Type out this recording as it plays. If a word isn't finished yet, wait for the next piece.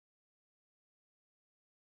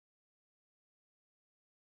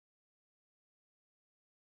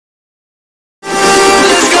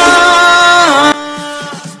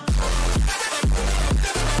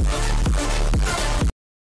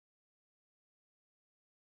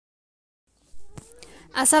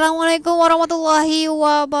Assalamualaikum warahmatullahi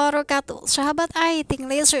wabarakatuh. Sahabat IT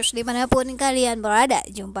Listeners dimanapun kalian berada,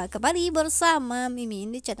 jumpa kembali bersama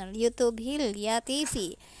Mimin di channel YouTube Hilya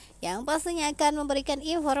TV, yang pastinya akan memberikan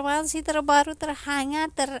informasi terbaru,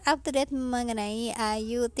 terhangat, terupdate mengenai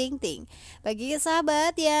Ayu Ting Ting. Bagi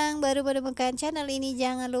sahabat yang baru menemukan channel ini,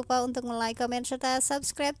 jangan lupa untuk like, komen, serta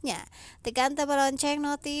subscribe-nya. Tekan tombol lonceng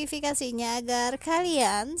notifikasinya agar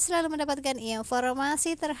kalian selalu mendapatkan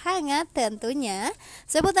informasi terhangat tentunya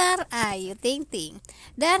seputar Ayu Ting Ting.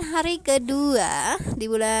 Dan hari kedua di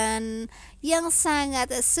bulan yang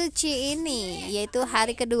sangat suci ini, yaitu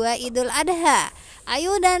hari kedua Idul Adha,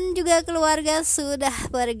 Ayu dan juga keluarga sudah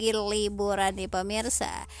pergi liburan nih pemirsa.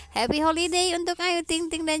 Happy holiday untuk Ayu Ting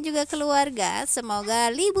Ting dan juga keluarga. Semoga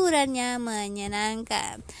liburannya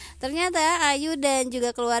menyenangkan. Ternyata Ayu dan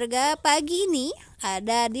juga keluarga pagi ini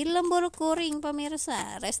ada di Lembur Kuring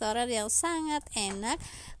pemirsa, restoran yang sangat enak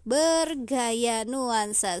bergaya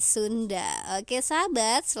nuansa Sunda. Oke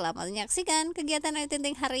sahabat, selamat menyaksikan kegiatan Ayu Ting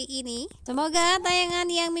Ting hari ini. Semoga tayangan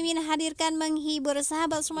yang Mimin hadirkan menghibur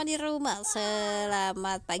sahabat semua di rumah.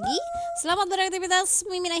 Selamat pagi, selamat beraktivitas.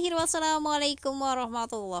 Mimin akhir, wassalamualaikum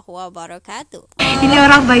warahmatullahi wabarakatuh. Ini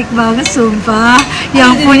orang baik banget sumpah,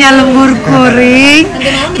 yang punya Lembur Kuring.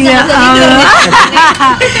 Ya Allah.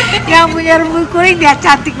 Yang punya Lembur Kuring, dia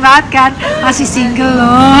cantik banget kan, masih single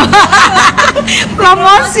loh.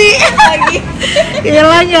 Promosi lagi.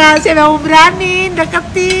 Hilanya saya mau berani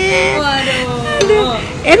deketin. Waduh.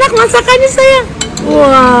 Enak masakannya sayang.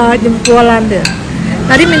 Wah, jempolan deh.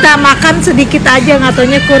 Tadi minta makan sedikit aja, nggak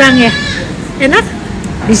taunya kurang ya. Enak?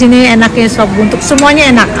 Di sini enaknya sop buntut,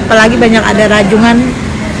 semuanya enak. Apalagi banyak ada rajungan,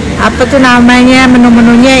 apa tuh namanya,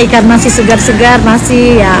 menu-menunya ikan masih segar-segar,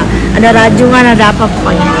 masih ya ada rajungan, ada apa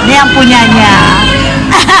pokoknya. Ini yang punyanya.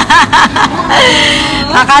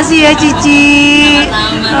 Makasih ya Cici.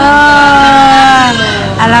 Oh,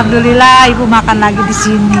 alhamdulillah ibu makan lagi di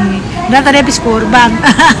sini. Dan tadi habis kurban.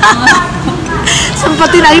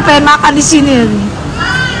 Sempetin Ayu pengen makan di sini.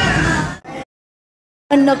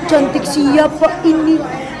 Anak cantik siapa ini?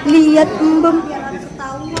 Lihat Mbem.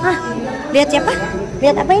 Ah, lihat siapa?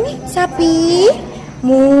 Lihat apa ini? Sapi.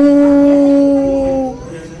 Mu.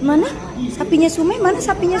 Mana? Sapinya Sume? Mana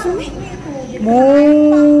sapinya Sume? Mu.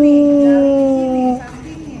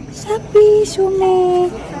 Sapi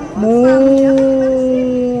Sume. Mu.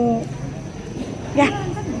 Ya.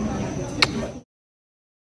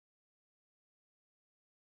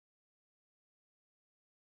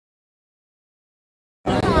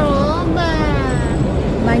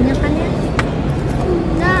 Banyak kan ya?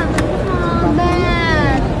 Enggak,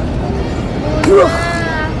 obat.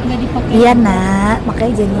 Enggak dipakai. Iya nak,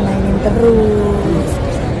 makanya jangan mainin terus.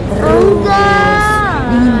 Enggak.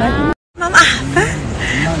 Dingin banget. Mama apa?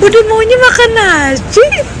 Udah maunya makan nasi?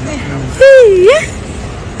 Iya.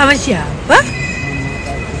 Sama siapa?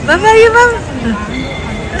 Bapak ya bang?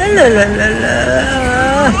 Lalalala.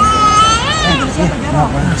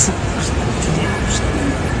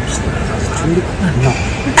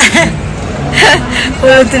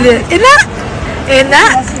 Oh tuh lihat, enak,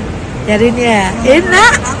 enak, cariin ya,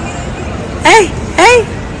 enak,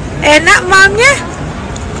 enak mamnya,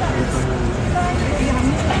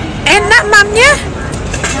 enak mamnya,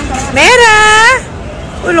 merah,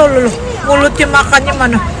 loh, mulutnya makannya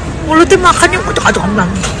mana, mulutnya makannya,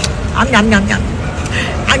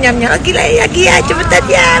 nyam lagi ya, cepetan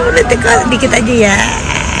ya, mulutnya kalau dikit aja ya,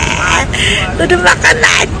 udah makan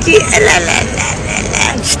nasi,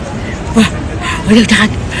 wah, udah jangan,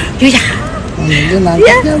 ya.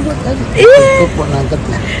 Iya.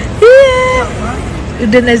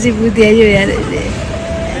 Udah nasi putih aja ya.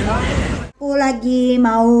 Aku lagi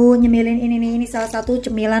mau nyemilin ini salah satu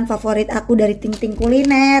cemilan favorit aku dari Ting Ting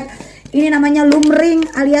Kuliner. Ini namanya lumring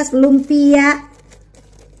alias lumpia.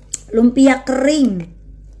 Lumpia kering.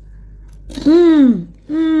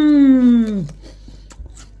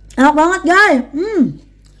 Enak banget guys.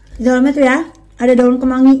 Di dalamnya tuh ya ada daun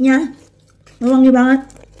kemanginya, wangi banget.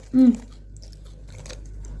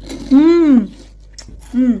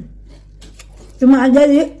 Cuma aja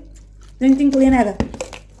di Ting Ting Kuliner,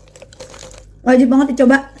 wajib banget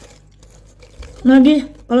dicoba. Lagi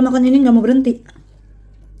kalau makan ini nggak mau berhenti.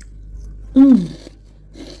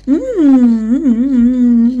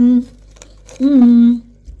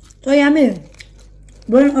 So yummy.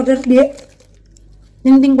 Boleh order di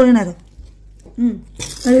Ting Ting Kuliner.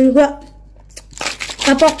 Ada juga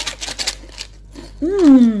kapok.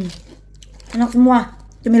 Enak semua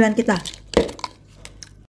cemilan kita.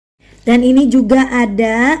 Dan ini juga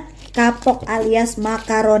ada kapok alias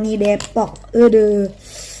makaroni Depok. Aduh,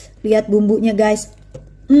 lihat bumbunya guys.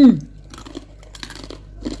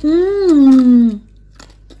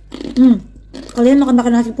 Kalian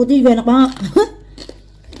makan nasi putih juga enak banget.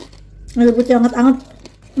 Nasi putih anget-anget.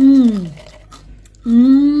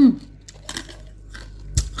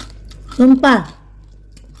 Lempah,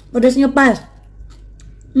 pedasnya pas.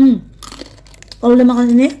 Kalau udah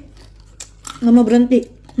makan ini nggak mau berhenti.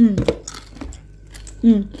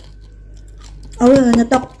 Aku udah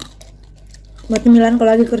nyetok buat cemilan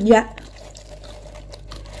kalau lagi kerja.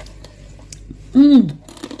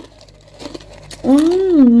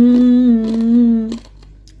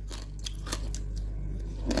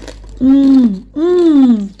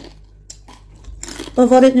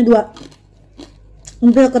 Favoritnya dua,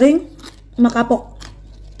 umpil kering sama kapok.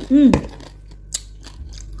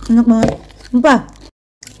 Enak banget. Sumpah.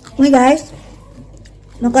 Ini guys,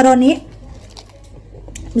 makaroni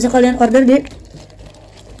bisa kalian order di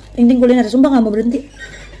Ting Kuliner. Sumpah nggak mau berhenti.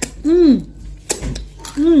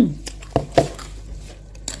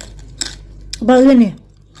 Apalagi nih,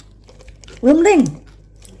 lemring,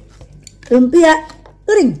 lumpia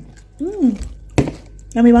kering.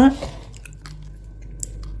 Yummy banget.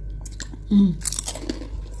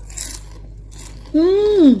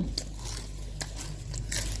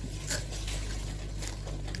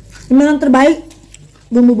 Cemilan terbaik,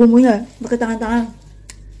 bumbu-bumbunya pakai tangan-tangan.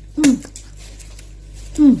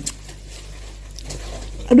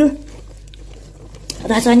 Aduh,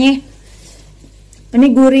 rasanya ini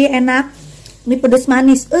gurih, enak. Ini pedas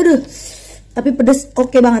manis. Aduh, tapi pedas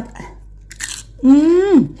oke banget.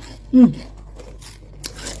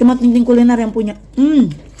 Cuma Ting Kuliner yang punya.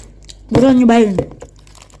 Buruan nyobain,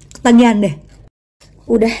 ketagihan deh.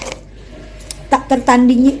 Udah tak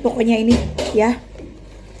tertandingi pokoknya ini ya,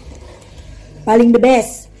 paling the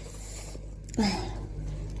best.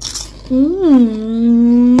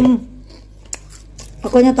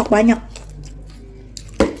 Aku nyetok banyak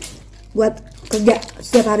buat kerja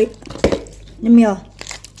setiap hari nyemil.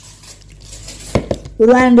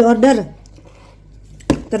 Buruan di order,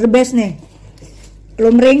 ter the best nih,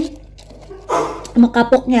 lumring sama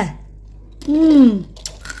kapoknya.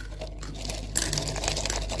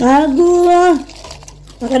 Bagus,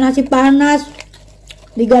 pakai nasi panas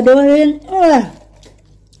digadohin.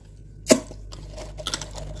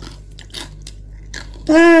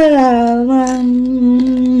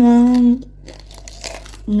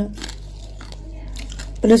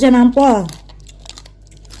 Pedasnya nampol.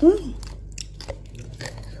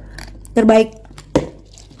 Terbaik.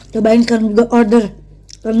 Cobain kan juga order,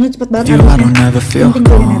 karena cepet banget. You, I don't ever feel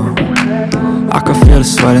calm. I can feel the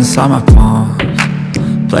sweat inside my palms.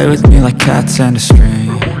 Play with me like cats and a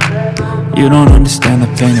string. You don't understand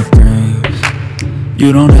the pain it brings.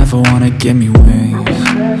 You don't ever wanna give me wings.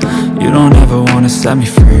 You don't ever wanna set me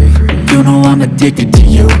free. You know I'm addicted to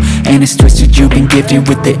you, and it's twisted, you've been gifted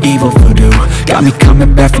with the evil voodoo. Got me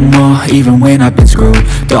coming back for more, even when I've been screwed.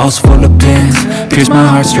 Dolls full of pins, pierce my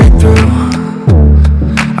heart straight through.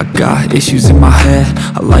 I got issues in my head,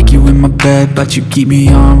 I like you in my bed, but you keep me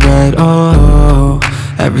on red. Oh,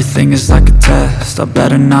 everything is like a test, I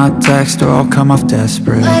better not text or I'll come off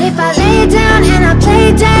desperate. But if I lay down and I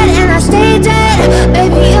play dead and I stay dead,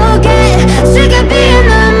 baby you'll get sick of being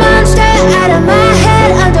the monster out of my head,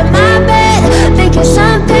 under my bed, thinking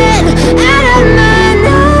something out of my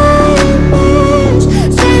nightmares,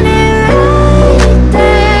 standing right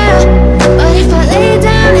there. But if I lay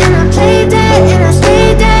down and I play dead and I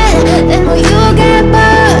stay dead, then will you get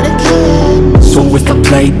bored again? So if I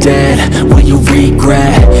play dead, will you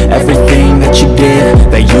regret everything that you did,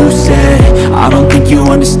 that you said? I don't think you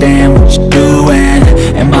understand what you're doing,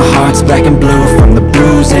 and my heart's black and blue from the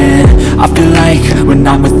bruising. I feel like when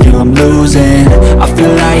I'm with you I'm losing. I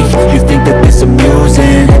feel like you think that this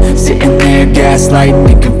amusing, sitting there gaslighting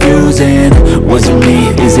and confusing. Was it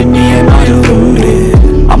me? Is it me? Am I deluded?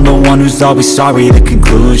 I'm the one who's always sorry, the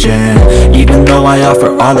conclusion, even though I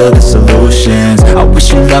offer all of the solutions. I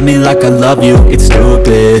wish you loved me like I love you, it's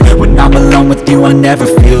stupid. When I'm alone with you I never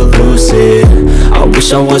feel lucid. I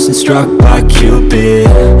wish I wasn't struck by Cupid.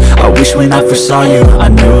 I wish when I first saw you I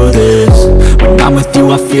knew this. When I'm with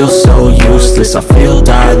you I feel so useless, I feel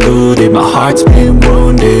diluted, my heart's been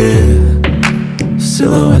wounded.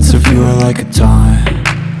 Silhouettes of you are like a taunt,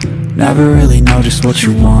 never really know just what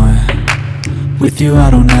you want. With you I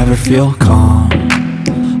don't ever feel calm,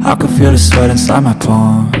 I can feel the sweat inside my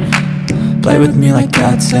palms. Play with me like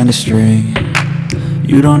cats and a string.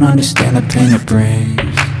 You don't understand the pain it brings.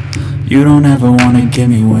 You don't ever wanna give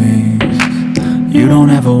me wings. You don't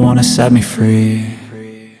ever wanna set me free.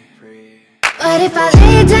 But if I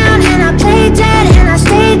lay down and I play dead and I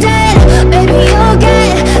stay dead, baby you'll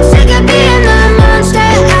get sick of being the monster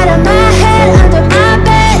out of my head, under my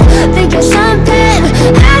bed, thinking something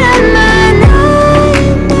out of my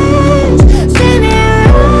nightmares.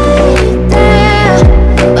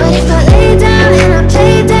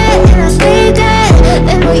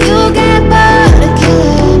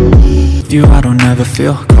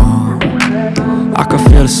 feel calm. I can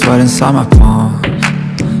feel the sweat inside my palms.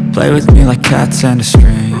 Play with me like cats and a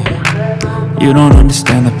string. You don't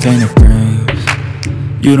understand the pain it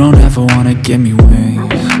brings. You don't ever wanna give me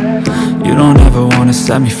wings. You don't ever wanna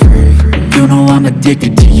set me free. You know I'm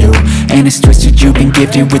addicted to you, and it's twisted, you've been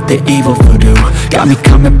gifted with the evil voodoo. Got me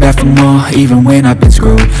coming back for more, even when I've been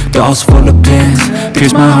screwed. Dolls full of pins,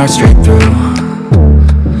 pierce my heart straight through.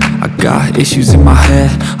 I got issues in my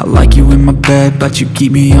head, I like you in my bed, but you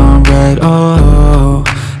keep me on red. Oh,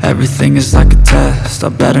 everything is like a test, I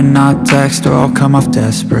better not text or I'll come off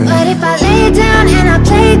desperate. But if I lay down and I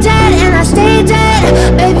play dead and I stay dead,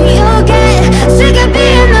 baby you'll get sick of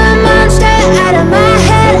being the monster out of my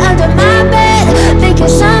head, under my bed, thinking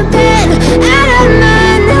something out of my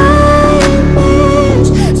nightmares,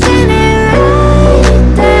 standing right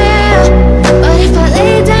there. But if I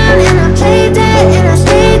lay down and I play dead and I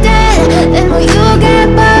stay dead, then will you get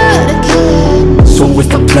bored of killing? So if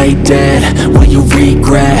I play dead, will you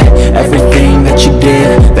regret everything that you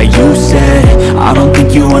did, that you said? I don't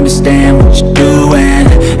think you understand what you're doing,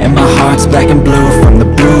 and my heart's black and blue from the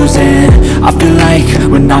bruising. I feel like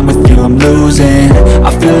when I'm with you I'm losing.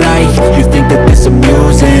 I feel like you think that this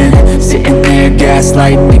amusing, sitting there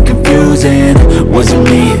gaslighting and confusing. Was it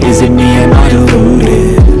me? Is it me? Am I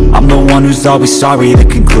deluded? I'm the one who's always sorry, the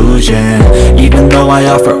conclusion, even though I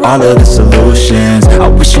offer all of the solutions. I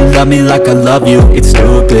wish you loved me like I love you, it's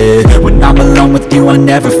stupid. When I'm alone with you I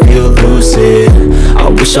never feel lucid. I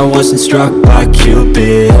wish I wasn't struck by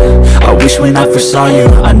Cupid. I wish when I first saw you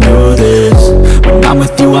I knew this. When I'm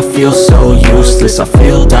with you I feel so useless, I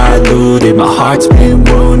feel diluted, my heart's been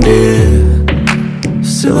wounded.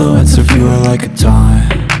 Silhouettes of you are like a dime,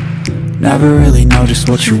 never really know just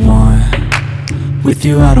what you want. With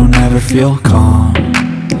you I don't ever feel calm.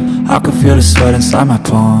 I can feel the sweat inside my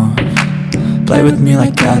palms. Play with me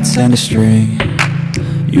like cats and a string.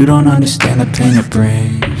 You don't understand the pain it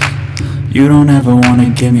brings. You don't ever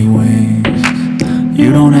wanna give me wings.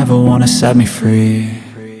 You don't ever wanna set me free.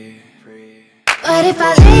 But if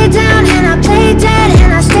I lay down and I play dead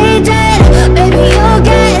and I stay dead, baby you'll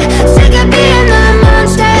get sick of being the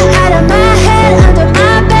monster out of my head, under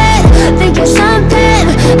my bed, thinking something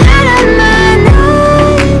out of my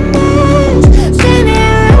nightmares,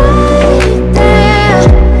 standing right there.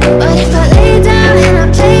 But if I lay down and I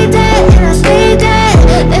play dead and I stay dead,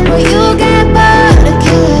 then will you get bored of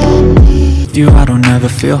killing me? With you I don't ever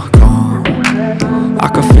feel calm. I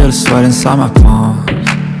can feel the sweat inside my palms.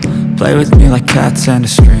 Play with me like cats and a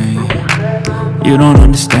string. You don't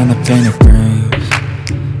understand the pain it brings.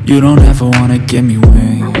 You don't ever wanna give me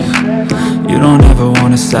wings. You don't ever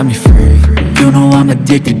wanna set me free. You know I'm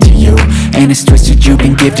addicted to you, and it's twisted, you've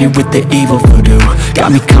been gifted with the evil voodoo.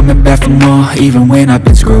 Got me coming back for more, even when I've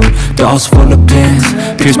been screwed. Dolls full of pins,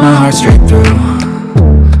 pierce my heart straight through.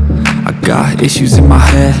 I got issues in my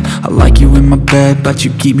head, I like you in my bed, but you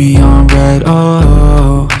keep me on red.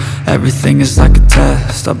 Oh, everything is like a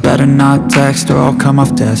test, I better not text or I'll come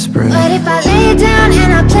off desperate. But if I lay down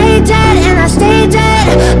and I play dead and I stay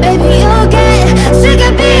dead, baby you'll get sick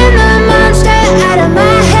of being the monster out of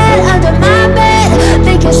my head, under my bed,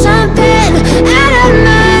 thinking something out of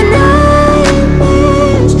my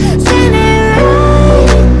nightmares, standing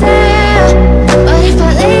right there. But if I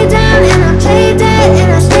lay down and I play dead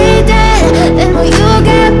and I stay dead, then will you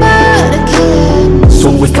get bored of killing me? So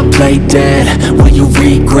if I play dead, will you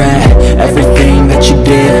regret everything that you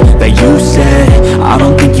did, that you said? I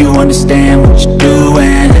don't think you understand what you're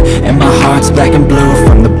doing, and my heart's black and blue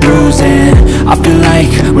from the bruising. I feel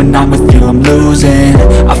like when I'm with you I'm losing.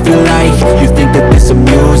 I feel like you think that this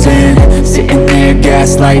amusing, sitting there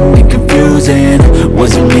gaslighting and confusing.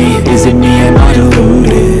 Was it me? Is it me? Am I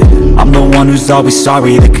deluded? I'm the one who's always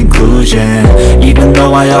sorry, the conclusion, even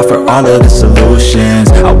though I offer all of the solutions.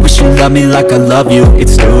 I wish you loved me like I love you,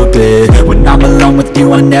 it's stupid. When I'm alone with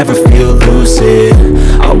you I never feel lucid.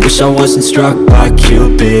 I wish I wasn't struck by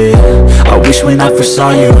Cupid. I wish when I first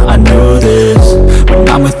saw you I knew this. When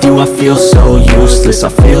I'm with you I feel so useless, I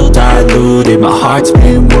feel diluted, my heart's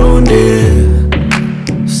been wounded.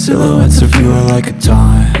 Silhouettes of you are like a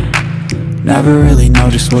dime, never really know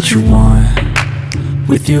just what you want.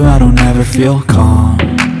 With you I don't ever feel calm.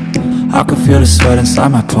 I can feel the sweat inside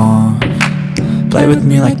my palms. Play with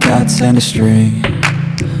me like cats and a string.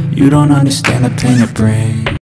 You don't understand the pain it brings.